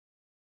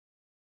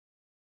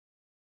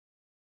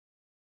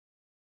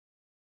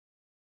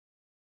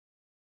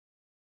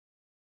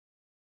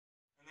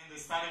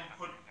started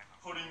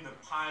putting the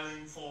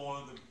piling for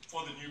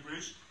the new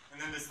bridge,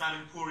 and then they started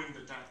pouring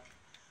the deck.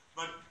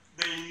 But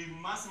they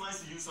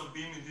maximize the use of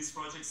BIM in this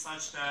project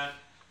such that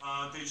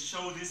they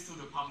show this to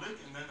the public,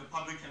 and then the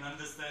public can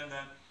understand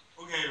that,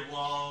 okay,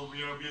 while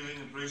we are building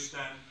a bridge,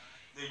 then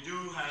they do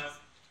have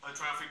a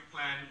traffic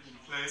plan in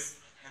place,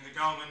 and the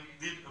government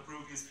did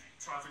approve this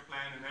traffic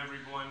plan, and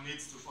everyone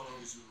needs to follow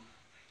this rule.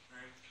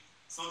 Right?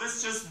 So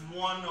that's just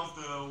one of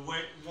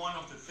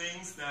the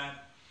things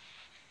that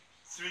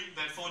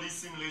 4D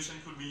simulation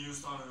could be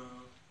used on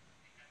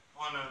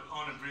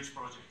a bridge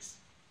project.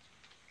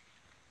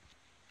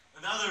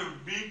 Another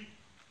big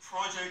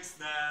project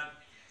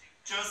that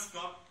just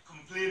got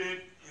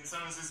completed in San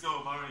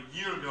Francisco about a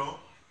year ago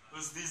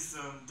was this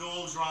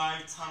dual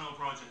drive tunnel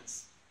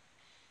projects.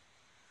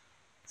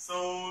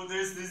 So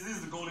this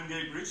is the Golden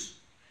Gate Bridge,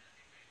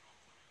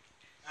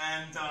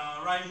 and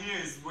right here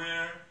is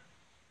where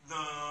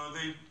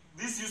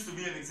this used to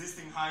be an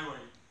existing highway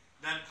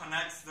that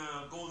connects the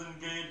Golden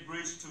Gate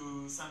Bridge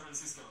to San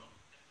Francisco.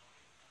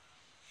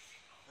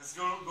 Let's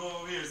go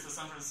over here. It's the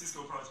San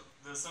Francisco project,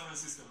 the San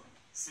Francisco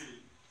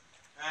city.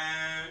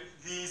 And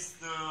the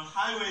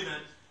highway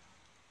that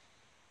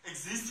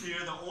exists here,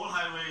 the old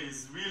highway,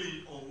 is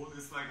really old.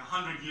 It's like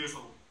 100 years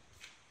old.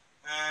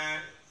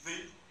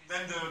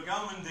 Then the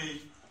government,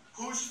 they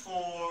pushed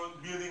for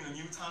building a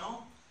new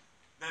tunnel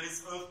that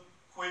is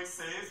earthquake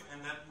safe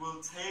and that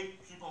will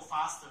take people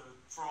faster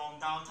from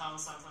downtown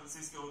San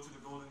Francisco to the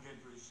Golden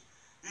Gate Bridge.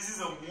 This is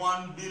a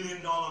 $1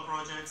 billion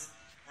project,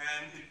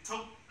 and it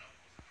took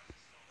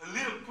a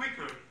little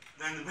quicker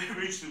than the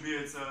bridge to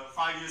build. It's a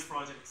 5 years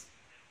project.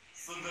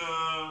 So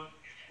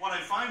what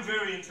I find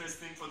very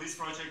interesting for this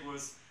project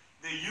was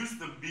they used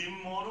the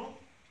BIM model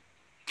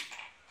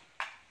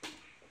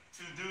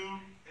to do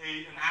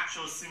an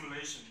actual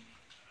simulation.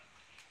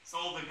 So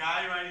the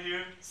guy right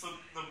here, so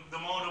the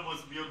model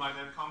was built by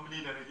that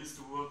company that I used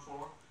to work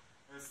for.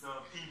 It's the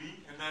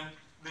PB, and then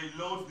they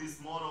load this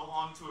model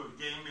onto a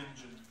game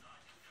engine.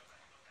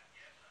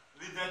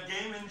 With that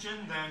game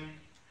engine, then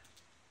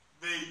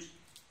they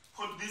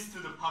put this to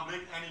the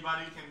public.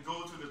 Anybody can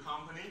go to the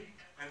company,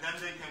 and then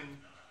they can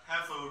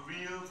have a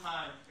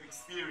real-time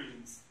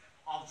experience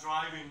of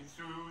driving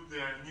through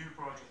their new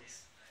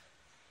projects.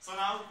 So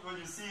now what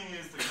you're seeing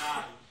is the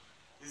guy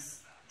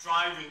is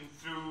driving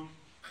through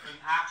an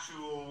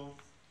actual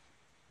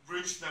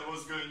bridge that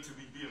was going to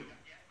be built.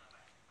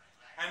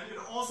 And it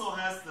also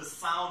has the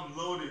sound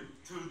loaded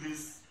to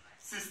this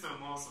system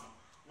also.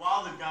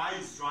 While the guy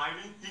is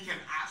driving, he can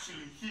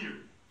actually hear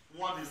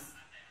what is,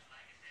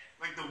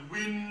 like the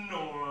wind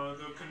or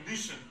the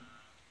condition,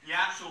 the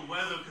actual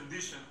weather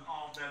condition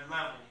of that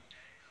level.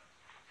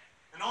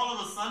 And all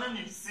of a sudden,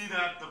 you see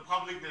that the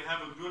public, they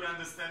have a good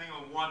understanding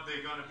of what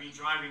they're going to be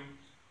driving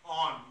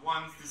on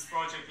once this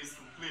project is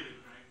completed,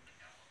 right?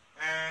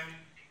 And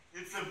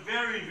it's a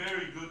very,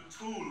 very good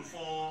tool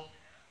for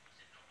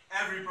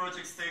every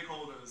project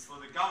stakeholders, for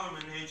the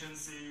government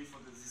agency, for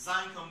the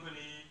design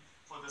company,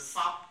 for the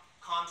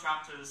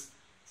subcontractors,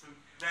 to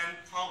then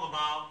talk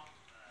about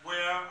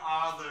where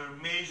are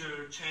the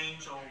major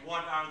change or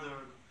what are the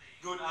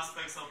good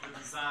aspects of the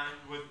design.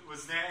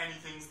 Was there any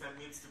things that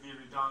needs to be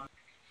redone?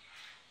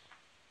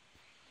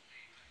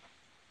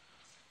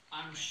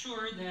 I'm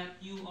sure that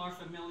you are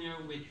familiar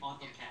with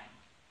AutoCAD,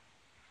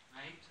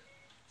 right?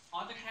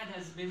 AutoCAD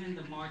has been in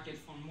the market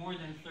for more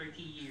than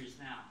 30 years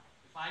now.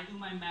 If I do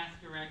my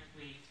math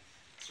correctly,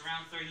 it's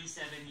around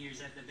 37 years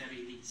at the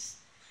very least.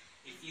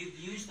 If you've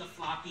used a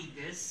floppy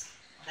disk,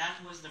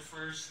 that was the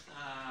first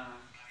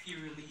few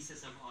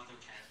releases of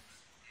AutoCAD.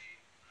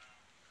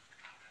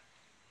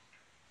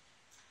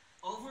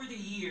 Over the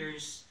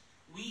years,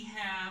 we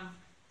have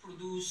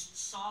produced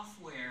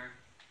software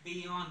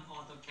beyond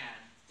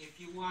AutoCAD. If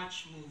you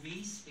watch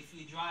movies, if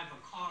you drive a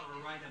car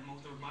or ride a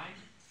motorbike,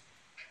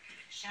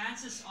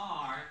 chances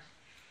are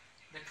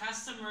the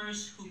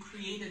customers who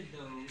created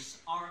those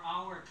are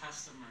our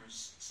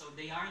customers. So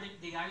they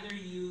either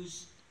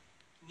use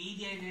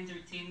media and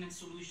entertainment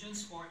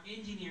solutions or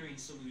engineering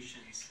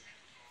solutions.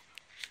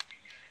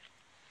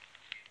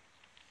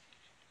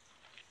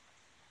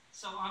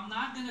 So I'm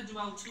not going to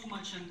dwell too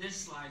much on this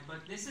slide,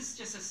 but this is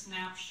just a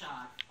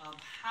snapshot of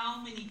how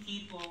many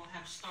people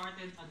have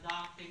started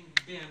adopting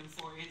BIM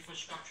for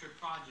infrastructure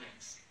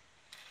projects.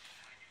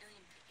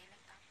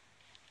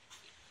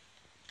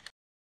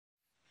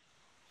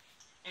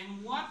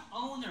 And what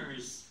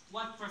owners,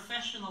 what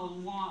professionals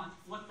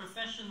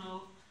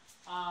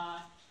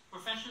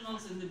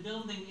in the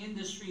building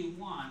industry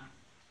want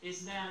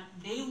is that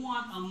they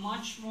want a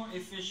much more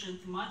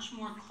efficient, much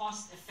more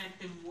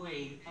cost-effective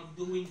way of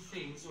doing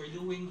things or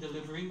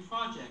delivering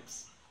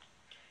projects.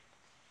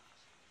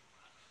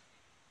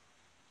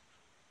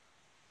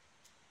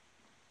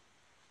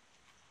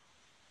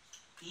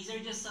 These are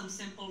just some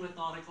simple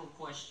rhetorical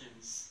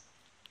questions.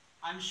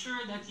 I'm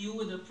sure that you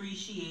would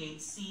appreciate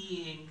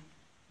seeing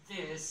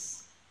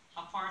this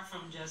apart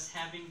from just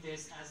having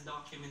this as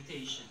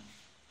documentation.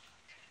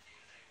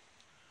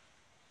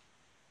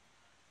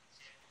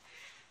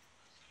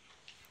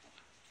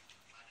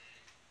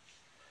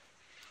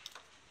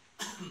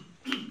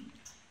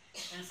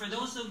 for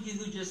those of you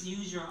who just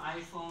use your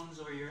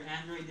iPhones or your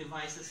Android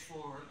devices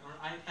or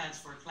iPads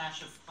for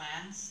Clash of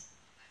Clans,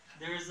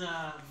 there's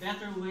a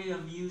better way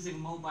of using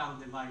mobile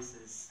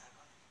devices.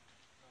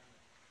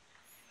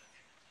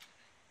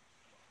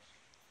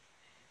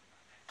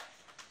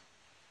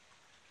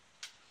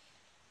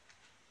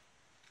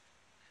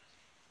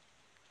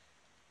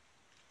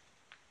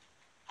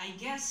 I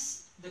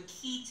guess the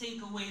key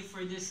takeaway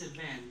for this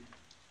event,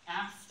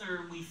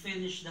 after we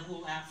finish the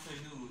whole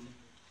afternoon,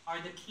 are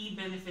the key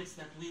benefits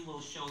that we will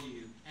show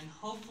you. And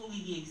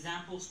hopefully the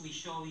examples we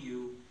show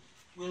you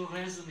will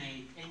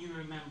resonate and you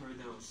remember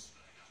those.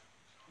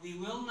 We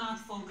will not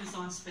focus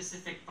on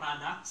specific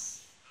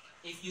products.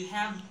 If you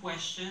have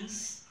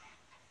questions,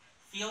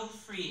 feel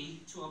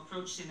free to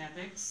approach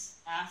Synectics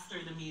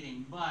after the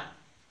meeting. But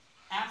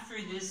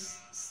after this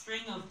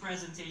string of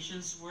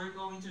presentations, we're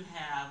going to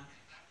have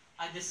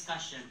a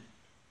discussion.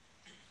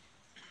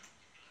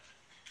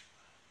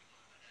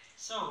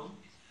 So,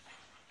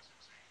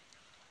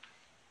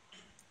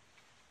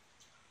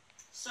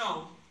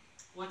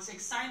 what's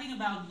exciting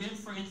about BIM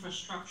for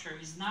infrastructure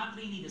is not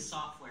really the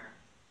software.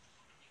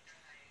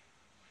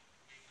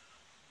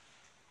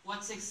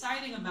 What's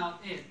exciting about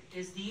it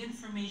is the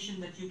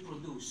information that you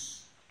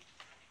produce.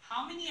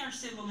 How many are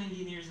civil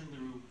engineers in the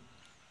room?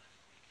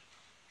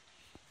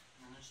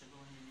 None are civil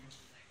engineers?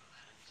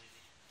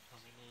 How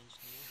many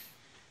engineers?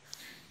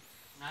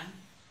 None?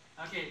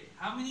 Okay,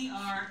 how many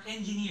are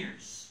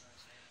engineers?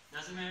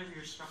 Doesn't matter if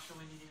you're structural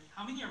engineers.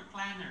 How many are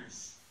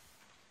planners?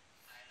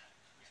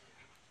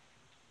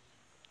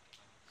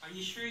 Are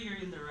you sure you're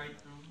in the right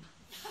room?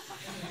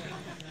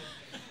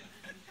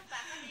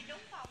 Bạn có đi đúng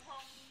phòng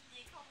không?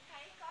 Vì không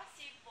thấy có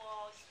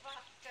civil,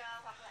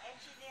 structure hoặc là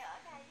engineer ở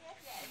đây hết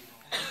vậy.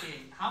 Okay,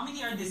 how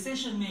many are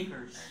decision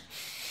makers?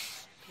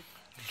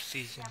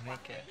 Decision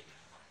maker.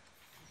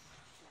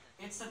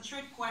 It's a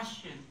trick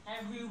question.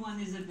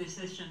 Everyone is a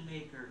decision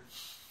maker.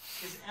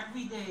 Because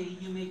every day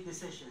you make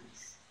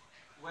decisions.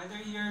 Whether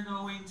you're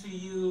going to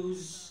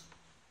use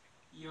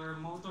your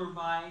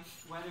motorbike,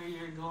 whether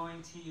you're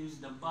going to use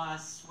the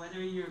bus,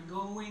 whether you're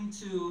going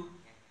to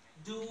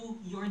do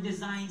your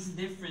designs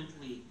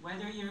differently,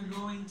 whether you're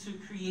going to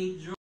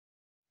create drawings.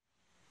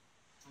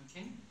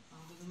 Okay,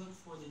 I'm going to look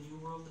for the New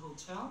World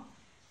Hotel.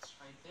 It's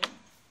right there.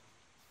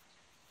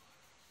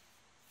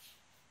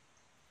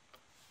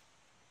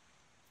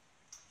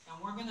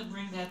 And we're going to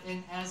bring that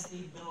in as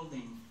a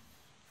building.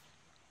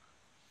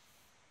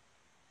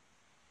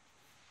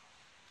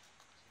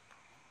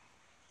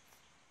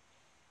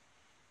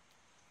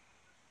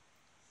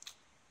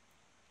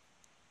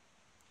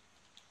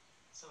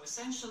 So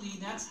essentially,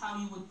 that's how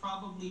you would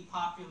probably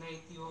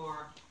populate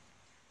your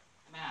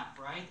map,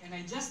 right? And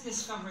I just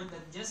discovered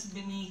that just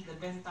beneath the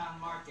Bentan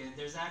market,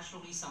 there's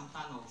actually some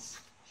tunnels.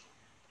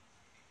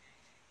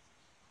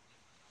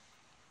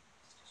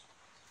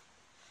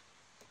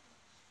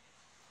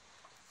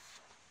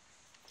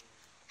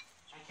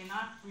 I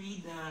cannot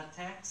read the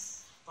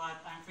text,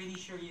 but I'm pretty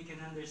sure you can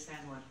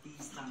understand what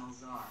these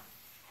tunnels are.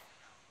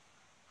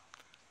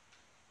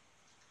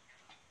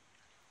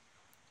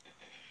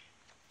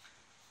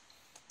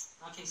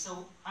 Okay,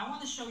 so I want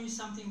to show you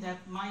something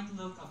that might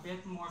look a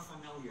bit more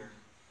familiar.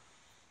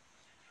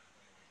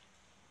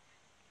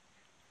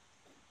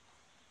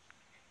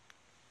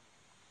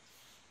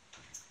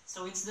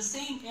 So it's the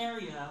same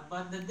area,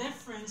 but the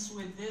difference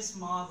with this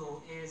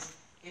model is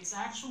it's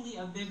actually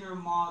a bigger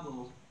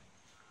model.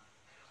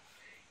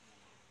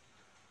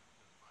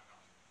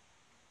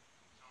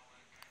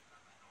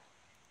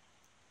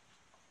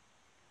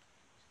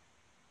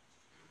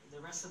 The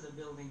rest of the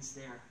building's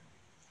there.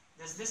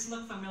 Does this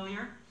look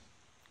familiar?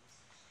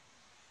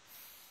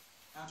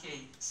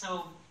 Okay,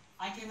 so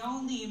I can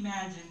only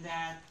imagine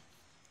that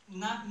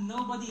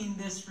nobody in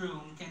this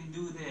room can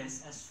do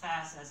this as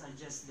fast as I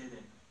just did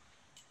it.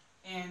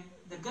 And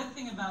the good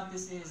thing about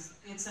this is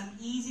it's an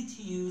easy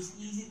to use,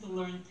 easy to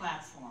learn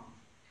platform.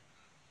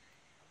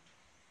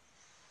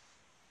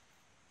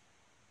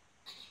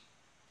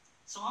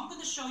 So I'm going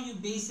to show you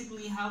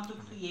basically how to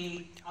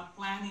create a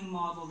planning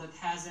model that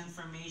has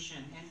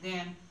information, and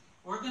then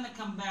we're going to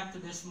come back to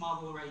this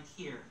model right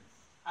here.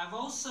 I've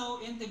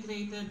also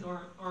integrated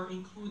or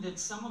included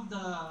some of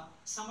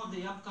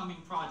the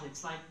upcoming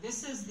projects. Like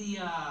this is the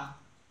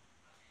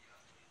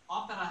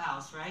Opera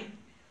House, right?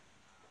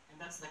 And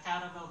that's the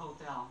Caravel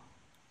Hotel.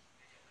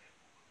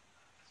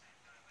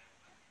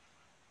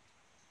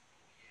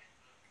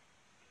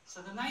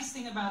 So the nice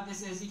thing about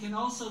this is you can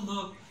also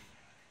look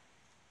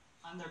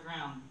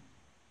underground.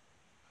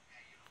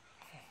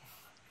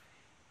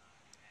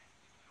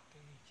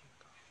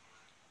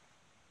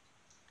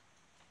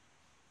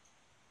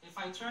 If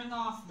I turn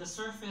off the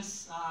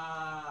surface,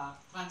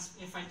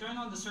 if I turn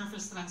on the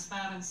surface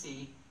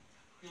transparency,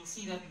 you'll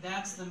see that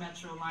that's the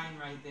metro line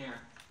right there.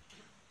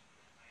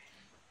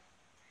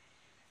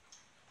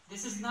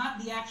 This is not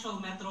the actual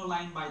metro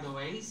line, by the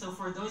way. So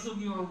for those of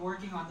you who are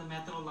working on the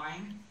metro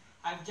line,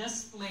 I've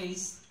just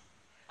placed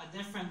a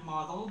different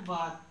model,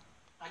 but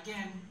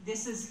again,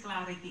 this is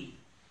clarity.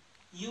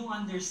 You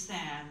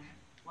understand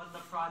what the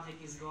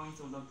project is going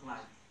to look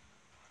like.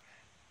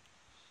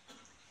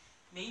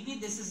 maybe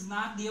this is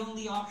not the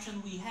only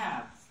option we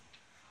have.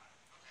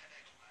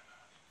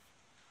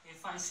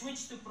 If I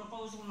switch to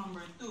proposal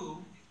number 2,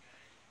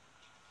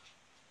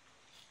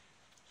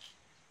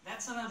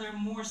 that's another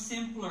more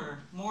simpler,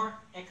 more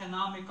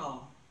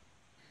economical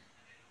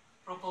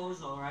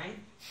proposal, right?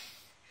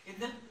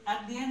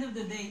 At the end of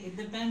the day, it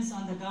depends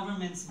on the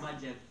government's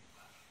budget.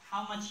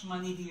 How much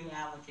money do you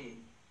allocate?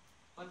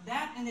 But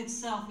that in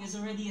itself is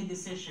already a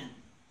decision.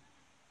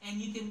 And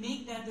you can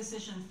make that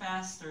decision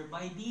faster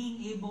by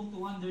being able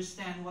to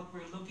understand what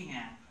we're looking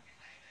at.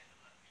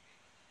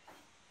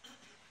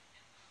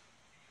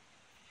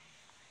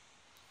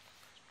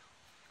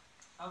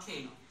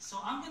 Okay, so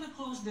I'm going to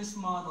close this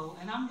model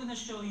and I'm going to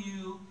show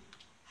you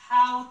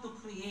how to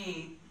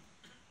create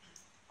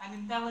an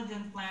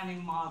intelligent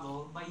planning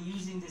model by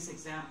using this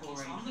example right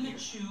here. So I'm going to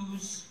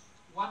choose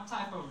what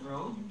type of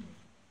road.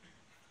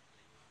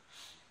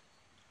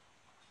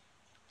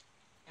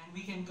 And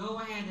we can go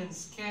ahead and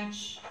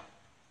sketch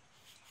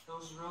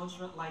those roads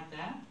like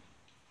that.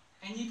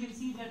 And you can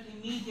see that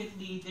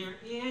immediately there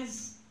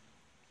is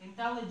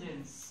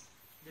intelligence,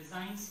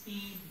 design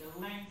speed, the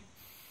length,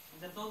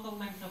 and the total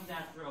length of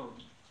that road.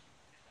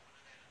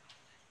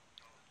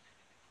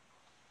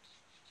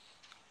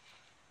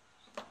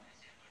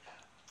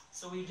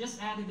 So we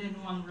just added in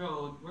one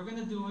road. We're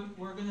gonna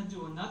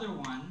do another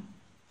one.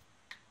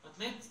 But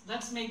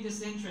let's make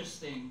this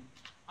interesting.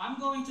 I'm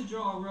going to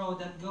draw a road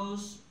that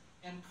goes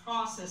and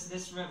crosses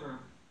this river.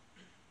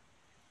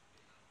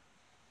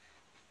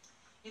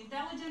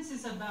 Intelligence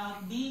is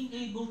about being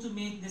able to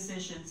make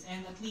decisions,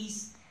 and at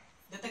least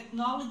the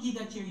technology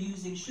that you're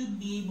using should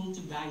be able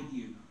to guide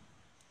you.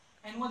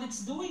 And what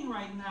it's doing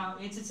right now,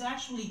 it's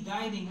actually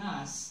guiding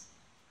us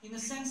in the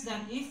sense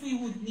that if we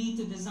would need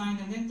to design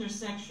an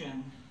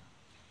intersection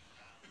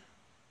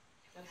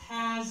that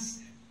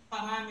has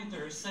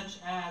parameters such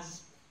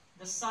as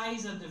the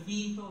size of the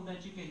vehicle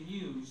that you can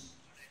use.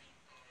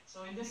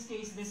 So in this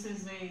case, this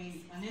is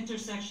an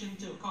intersection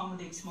to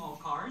accommodate small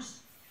cars.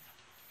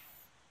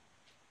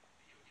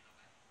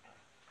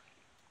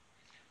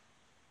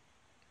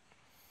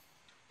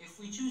 If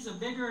we choose a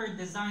bigger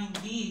designed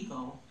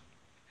vehicle,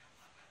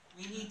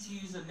 we need to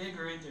use a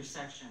bigger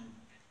intersection.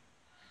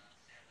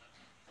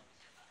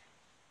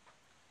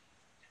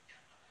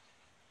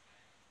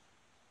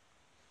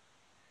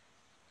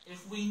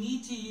 If we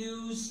need to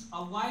use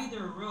a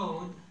wider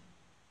road,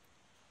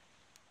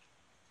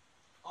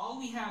 all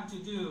we have to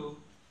do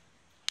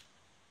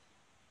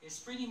is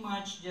pretty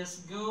much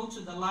just go to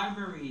the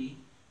library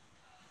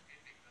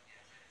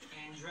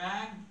and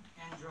drag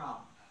and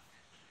drop.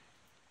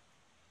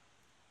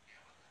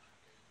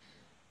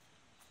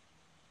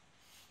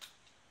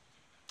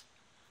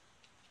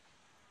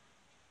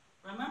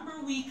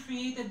 Remember, we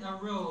created a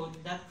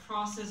road that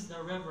crosses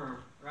the river,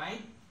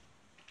 right?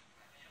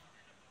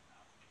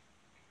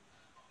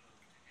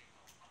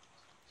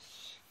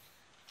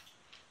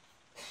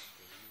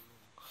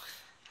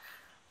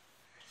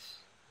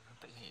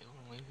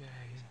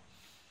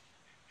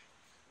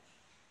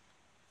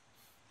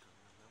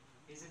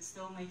 Is it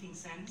still making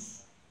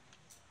sense?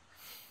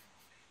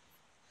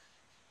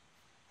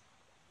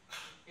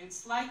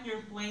 It's like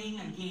you're playing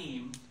a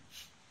game,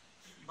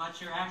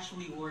 but you're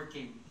actually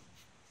working.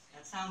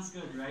 That sounds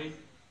good, right?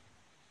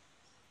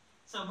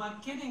 So,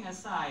 but kidding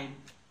aside,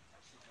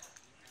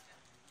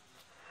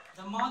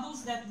 the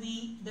models that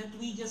we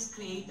just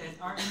created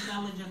are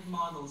intelligent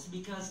models,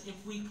 because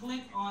if we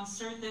click on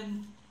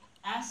certain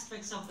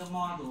aspects of the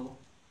model,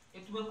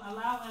 it will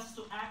allow us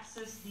to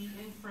access the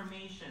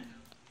information.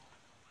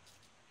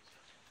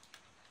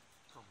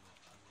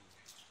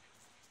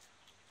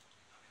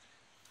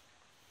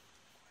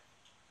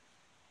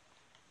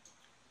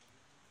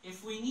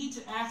 If we need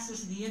to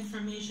access the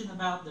information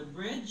about the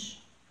bridge,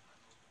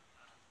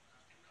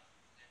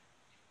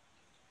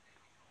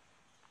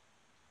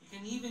 you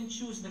can even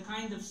choose the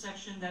kind of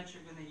section that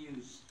you're going to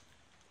use.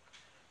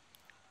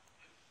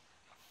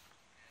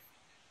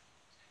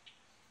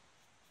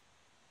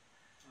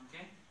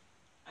 Okay?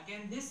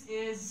 Again, this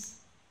is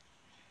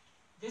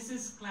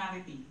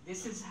clarity.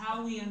 This is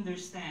how we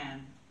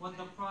understand what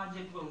the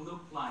project will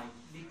look like,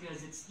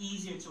 because it's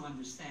easier to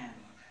understand.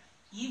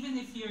 Even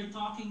if you're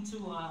talking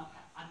to a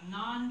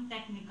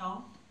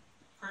non-technical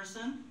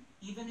person,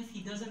 even if he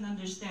doesn't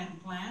understand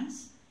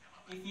plans,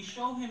 if you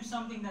show him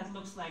something that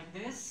looks like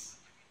this,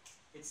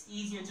 it's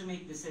easier to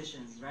make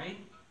decisions, right?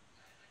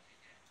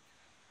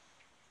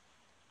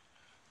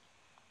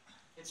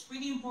 It's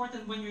pretty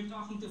important when you're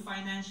talking to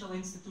financial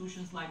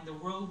institutions like the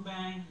World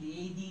Bank, the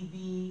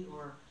ADB,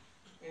 or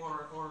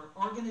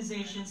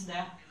organizations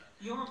that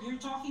you're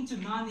talking to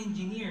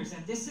non-engineers,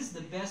 and this is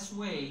the best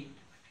way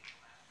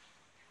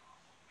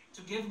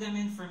to give them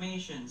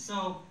information.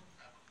 So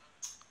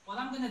what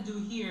I'm going to do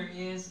here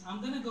is I'm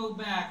going to go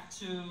back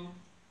to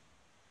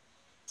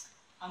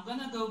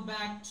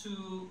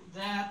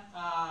that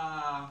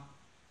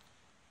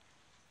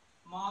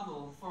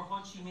model for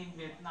Ho Chi Minh,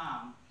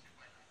 Vietnam.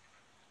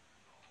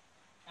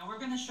 And we're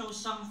going to show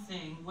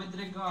something with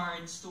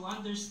regards to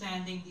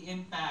understanding the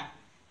impact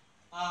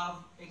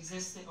of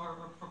existing or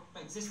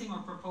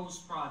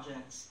proposed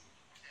projects.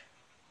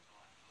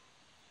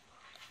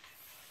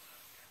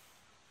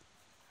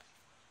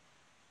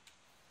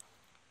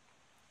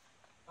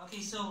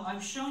 Okay, so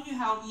I've shown you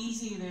how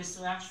easy it is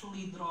to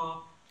actually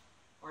draw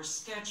or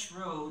sketch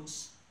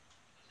roads.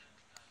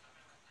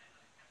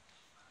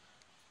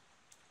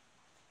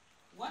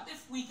 What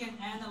if we can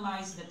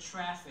analyze the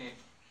traffic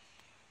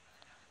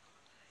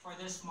for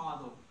this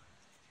model?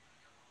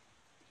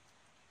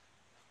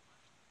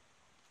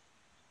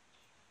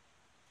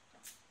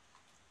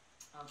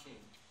 Okay,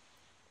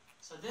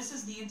 so this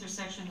is the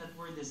intersection that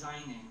we're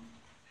designing.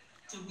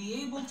 To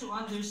be able to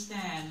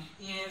understand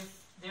if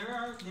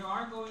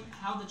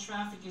how the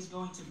traffic is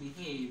going to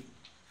behave,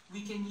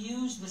 we can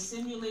use the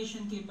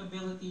simulation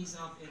capabilities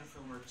of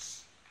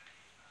InfraWorks.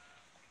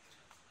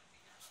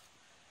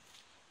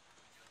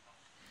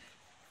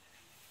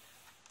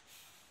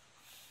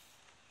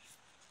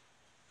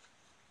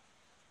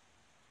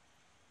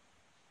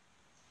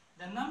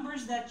 The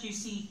numbers that you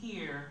see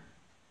here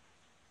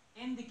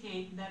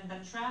indicate that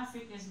the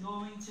traffic is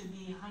going to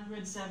be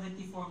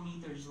 174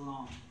 meters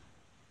long.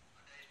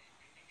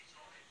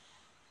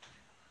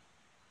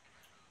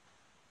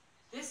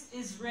 This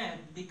is red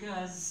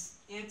because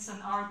it's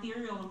an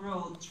arterial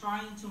road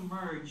trying to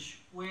merge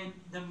with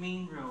the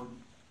main road.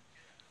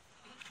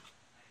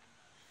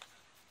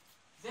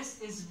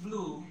 This is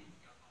blue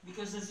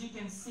because, as you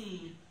can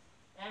see,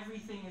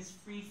 everything is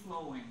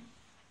free-flowing.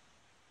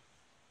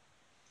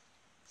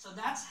 So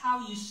that's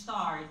how you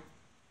start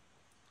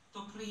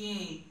to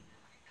create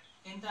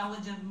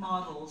intelligent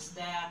models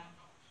that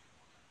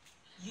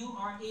you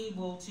are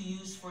able to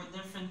use for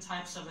different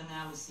types of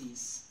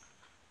analyses.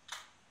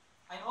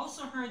 I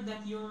also heard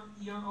that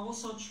you're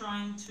also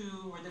trying to,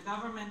 or the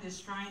government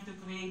is trying to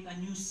create a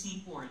new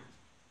seaport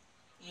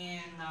in,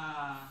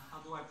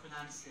 how do I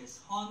pronounce this?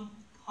 Hon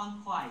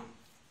Kwai,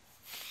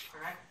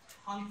 correct?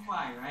 Hon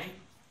Kwai, right?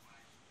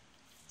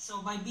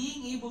 So by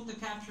being able to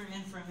capture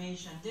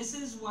information, this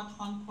is what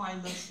Hon Kwai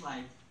looks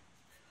like.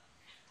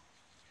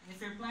 And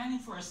if you're planning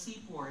for a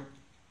seaport,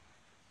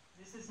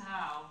 this is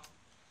how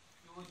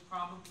you would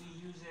probably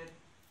use it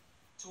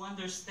to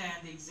understand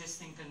the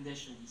existing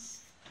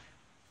conditions.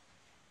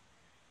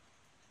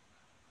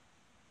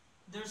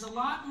 There's a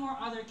lot more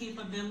other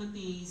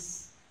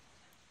capabilities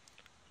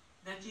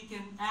that you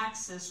can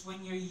access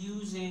when you're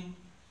using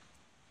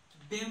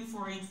BIM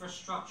for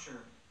infrastructure.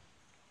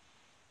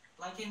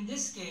 Like in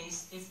this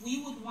case, if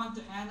we would want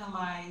to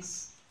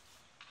analyze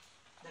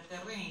the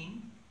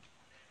terrain,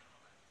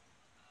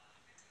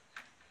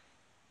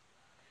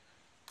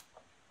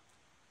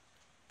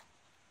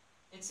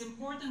 it's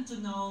important to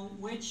know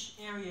which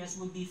areas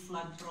would be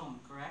flood prone,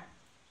 correct?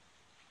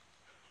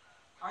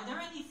 Are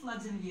there any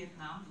floods in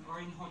Vietnam or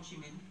in Ho Chi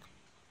Minh?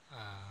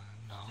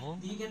 No.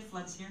 Do you get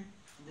floods here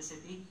in the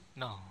city?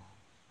 No.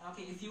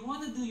 Okay, if you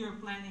want to do your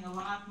planning a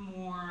lot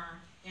more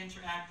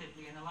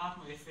interactively and a lot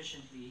more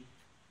efficiently,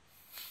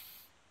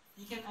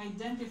 you can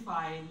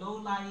identify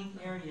low-lying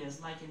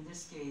areas, like in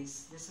this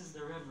case, this is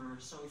the river,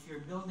 so if you're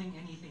building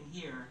anything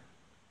here,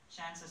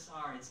 chances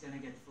are it's going to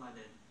get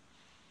flooded.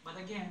 But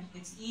again,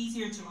 it's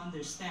easier to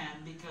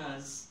understand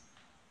because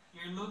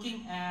you're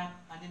looking at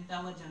an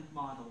intelligent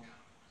model.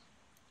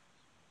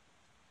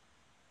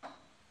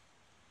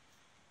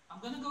 I'm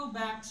going to go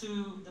back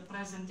to the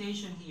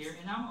presentation here,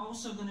 and I'm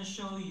also going to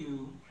show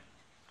you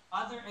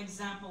other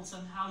examples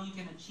on how you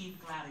can achieve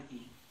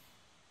clarity.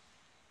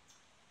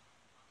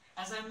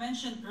 As I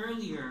mentioned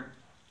earlier,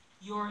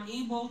 you're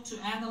able to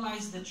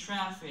analyze the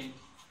traffic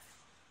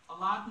a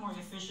lot more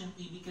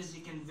efficiently because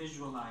you can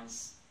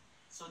visualize.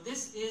 So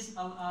this is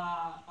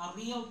a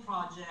real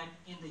project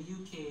in the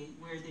UK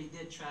where they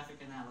did traffic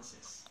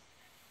analysis.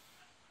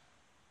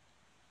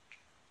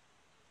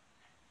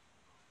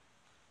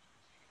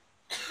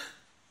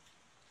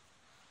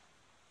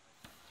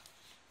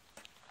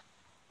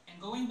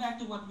 Going back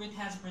to what Rick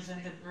has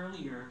presented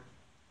earlier,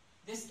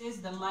 this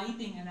is the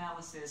lighting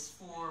analysis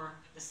for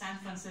the San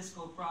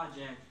Francisco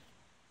project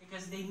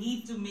because they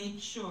need to make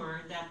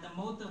sure that the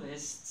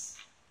motorists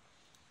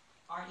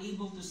are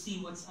able to see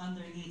what's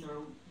underneath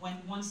or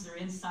once they're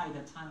inside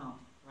the tunnel,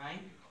 right?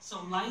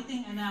 So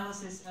lighting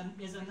analysis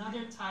is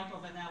another type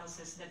of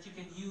analysis that you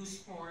can use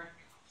for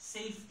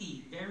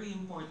safety, very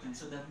important,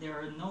 so that there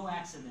are no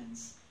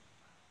accidents.